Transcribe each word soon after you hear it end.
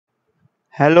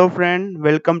Hello friend,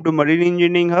 welcome to Marine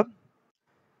Engineering Hub.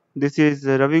 This is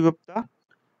Ravi Gupta.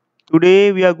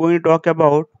 Today we are going to talk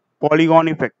about polygon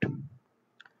effect.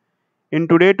 In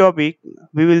today's topic,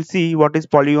 we will see what is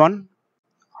polygon,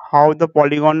 how the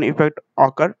polygon effect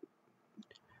occur,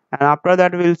 and after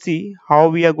that we will see how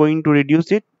we are going to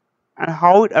reduce it and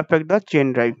how it affect the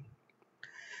chain drive.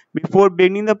 Before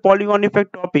beginning the polygon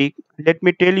effect topic, let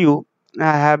me tell you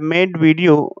I have made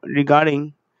video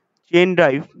regarding chain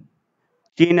drive,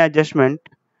 chain adjustment,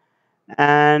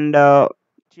 and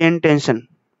chain tension.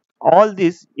 All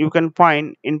this you can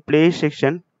find in play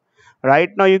section. Right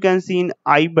now you can see in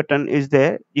I button is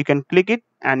there. You can click it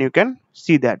and you can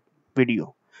see that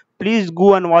video. Please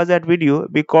go and watch that video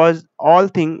because all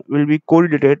thing will be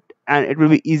correlated and it will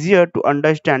be easier to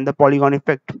understand the polygon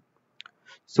effect.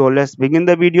 So let's begin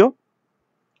the video.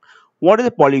 What is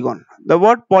a polygon? The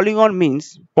word polygon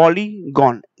means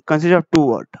polygon consists of two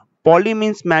words. Poly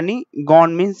means many,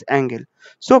 gon means angle.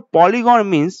 So polygon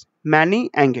means many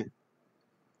angle.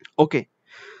 Okay.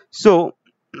 So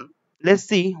let's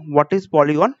see what is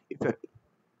polygon effect.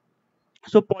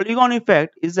 So polygon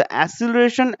effect is the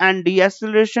acceleration and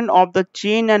deceleration of the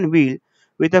chain and wheel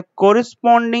with a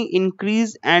corresponding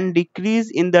increase and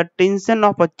decrease in the tension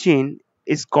of a chain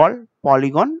is called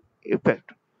polygon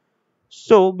effect.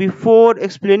 So before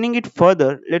explaining it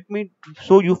further, let me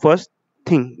show you first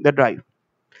thing, the drive.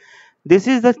 This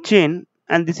is the chain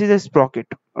and this is a sprocket.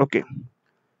 Okay.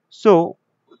 So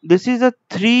this is a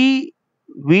three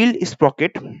wheel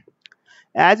sprocket.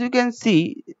 As you can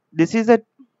see, this is a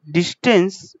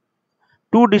distance,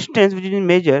 two distance which is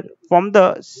measured from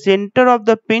the center of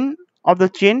the pin of the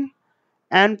chain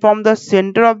and from the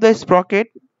center of the sprocket.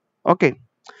 Okay,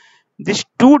 this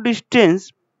two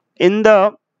distance in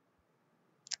the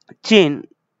chain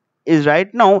is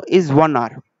right now is 1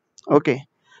 r. Okay,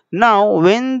 now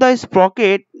when the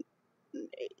sprocket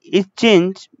is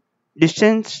changed,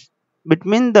 distance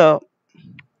between the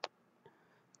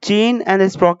chain and the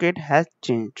sprocket has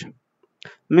changed,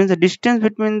 means the distance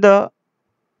between the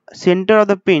center of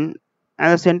the pin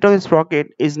and the center of the sprocket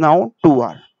is now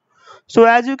 2r. So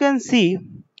as you can see,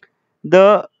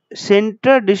 the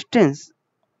center distance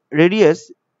radius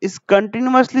is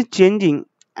continuously changing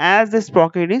as the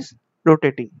sprocket is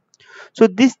rotating. So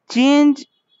this change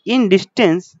in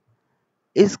distance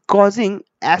is causing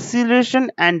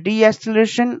acceleration and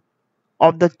deceleration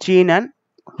of the chain and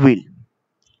wheel,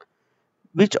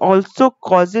 which also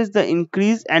causes the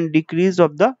increase and decrease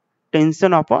of the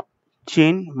tension of a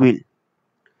chain wheel.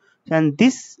 And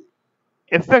this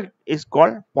effect is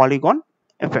called polygon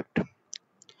effect.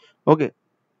 Okay,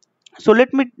 so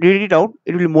let me read it out,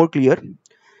 it will be more clear.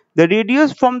 The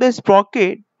radius from the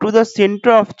sprocket to the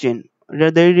center of chain,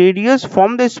 the radius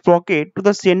from the sprocket to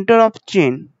the center of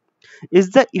chain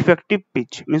is the effective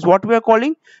pitch, means what we are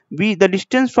calling, we the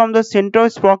distance from the center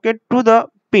of sprocket to the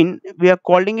pin, we are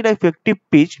calling it effective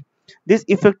pitch. This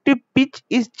effective pitch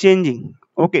is changing.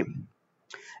 Okay,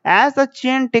 as the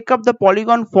chain take up the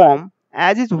polygon form,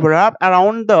 as it wrap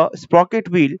around the sprocket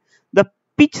wheel, the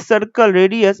pitch circle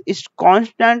radius is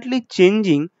constantly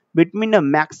changing between a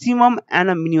maximum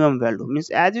and a minimum value. Means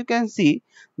as you can see,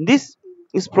 this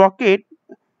sprocket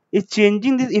is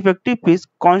changing this effective pitch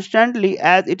constantly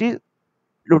as it is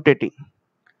rotating.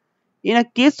 In a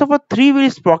case of a three-wheel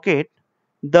sprocket,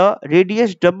 the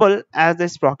radius double as the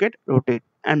sprocket rotates,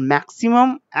 and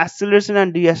maximum acceleration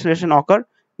and deceleration occur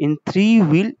in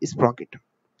three-wheel sprocket.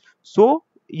 So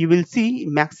you will see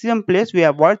maximum place we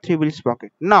avoid three-wheel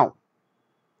sprocket. Now,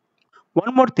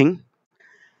 one more thing,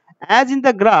 as in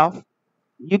the graph,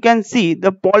 you can see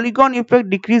the polygon effect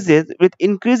decreases with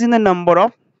increase in the number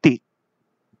of teeth.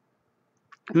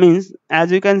 Means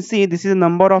as you can see, this is the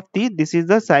number of teeth, this is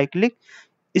the cyclic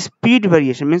speed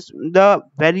variation, means the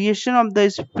variation of the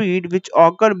speed which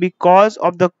occur because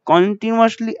of the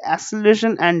continuously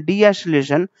acceleration and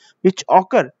deceleration which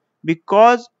occur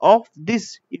because of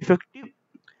this effective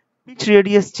pitch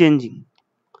radius changing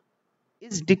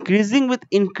is decreasing with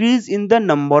increase in the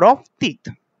number of teeth.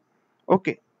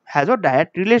 Okay, has a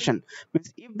direct relation,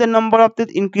 means if the number of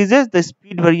teeth increases, the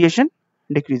speed variation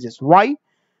decreases. Why?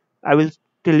 I will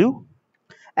tell you.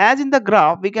 As in the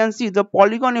graph, we can see the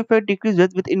polygon effect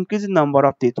decreases with increasing number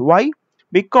of teeth. Why?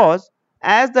 Because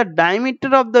as the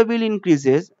diameter of the wheel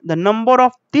increases, the number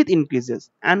of teeth increases,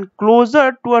 and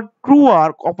closer to a true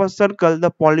arc of a circle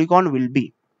the polygon will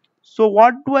be. So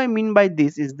what do I mean by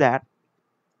this is that,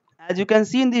 as you can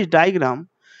see in this diagram,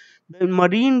 the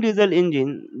marine diesel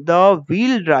engine, the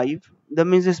wheel drive, that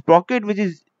means the sprocket which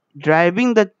is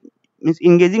driving the, means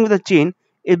engaging with the chain,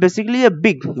 is basically a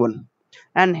big one,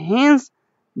 and hence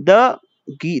the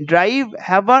drive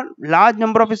have a large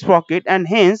number of sprocket and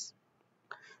hence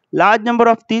large number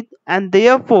of teeth, and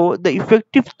therefore the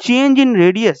effective change in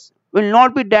radius will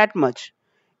not be that much.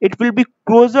 It will be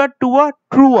closer to a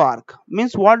true arc.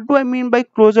 Means what do I mean by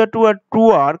closer to a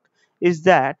true arc is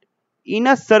that in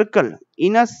a circle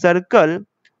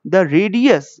the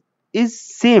radius is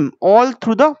same all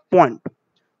through the point.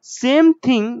 Same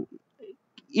thing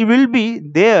it will be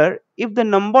there if the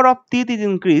number of teeth is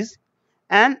increased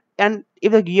and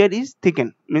if the gear is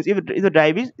thickened, means if the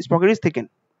drive is sprocket is thickened.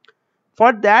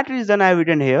 For that reason I have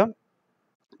written here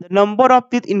the number of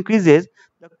teeth increases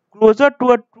the closer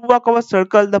to a true arc of a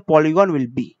circle the polygon will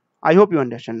be. I hope you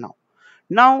understand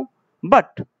now.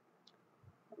 But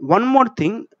one more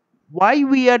thing, why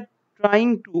we are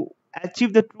trying to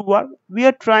achieve the true arc? We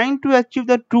are trying to achieve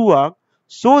the true arc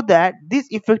so that this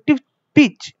effective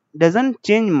pitch doesn't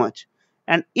change much,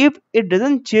 and if it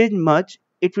doesn't change much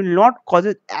it will not cause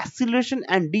acceleration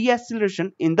and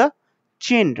deceleration in the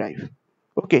chain drive.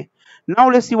 Okay, now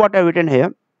let's see what I've written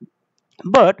here.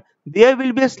 But there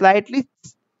will be a slightly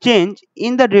change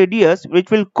in the radius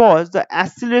which will cause the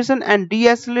acceleration and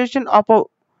deceleration of a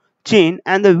chain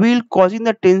and the wheel, causing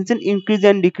the tension increase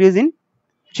and decrease in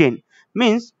chain.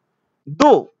 Means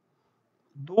though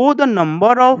though the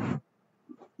number of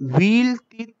wheel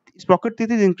teeth sprocket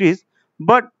teeth is increased,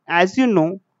 but as you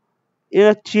know in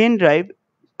a chain drive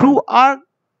true arc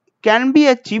can be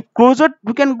achieved closer,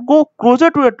 we can go closer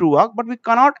to a true arc but we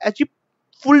cannot achieve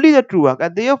fully the true arc,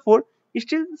 and therefore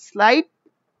still slight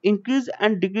increase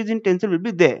and decrease in tensor will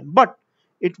be there, but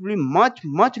it will be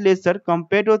much lesser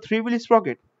compared to a three wheel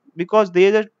sprocket because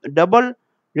there is a double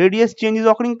radius change is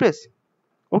occurring place.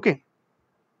 Okay,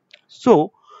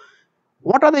 so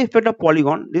what are the effect of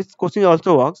polygon? This question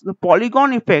also works. The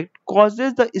polygon effect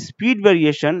causes the speed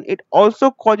variation, it also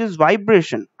causes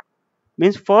vibration.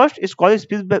 Means first it causes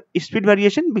speed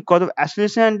variation because of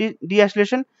acceleration and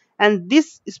deceleration, and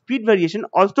this speed variation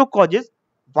also causes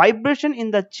vibration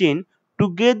in the chain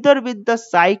together with the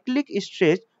cyclic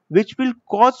stress which will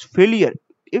cause failure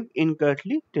if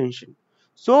incorrectly tensioned.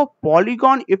 So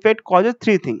polygon effect causes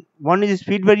three things. One is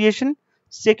speed variation,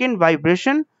 second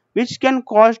vibration which can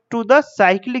cause to the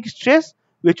cyclic stress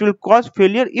which will cause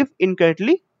failure if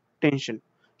incorrectly tensioned.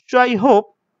 So I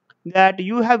hope that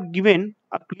you have given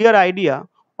a clear idea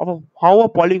of how a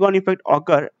polygon effect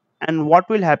occur and what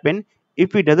will happen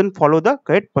if it doesn't follow the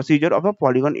correct procedure of a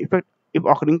polygon effect if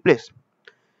occurring place.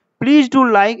 Please do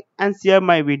like and share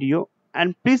my video,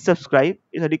 and please subscribe.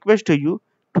 It's a request to you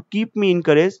to keep me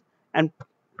encouraged and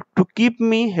to keep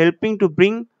me helping to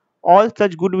bring all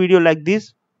such good video like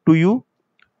this to you.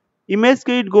 Email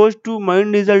credit goes to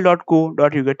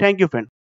marindiesel.co.uk. Thank you, friend.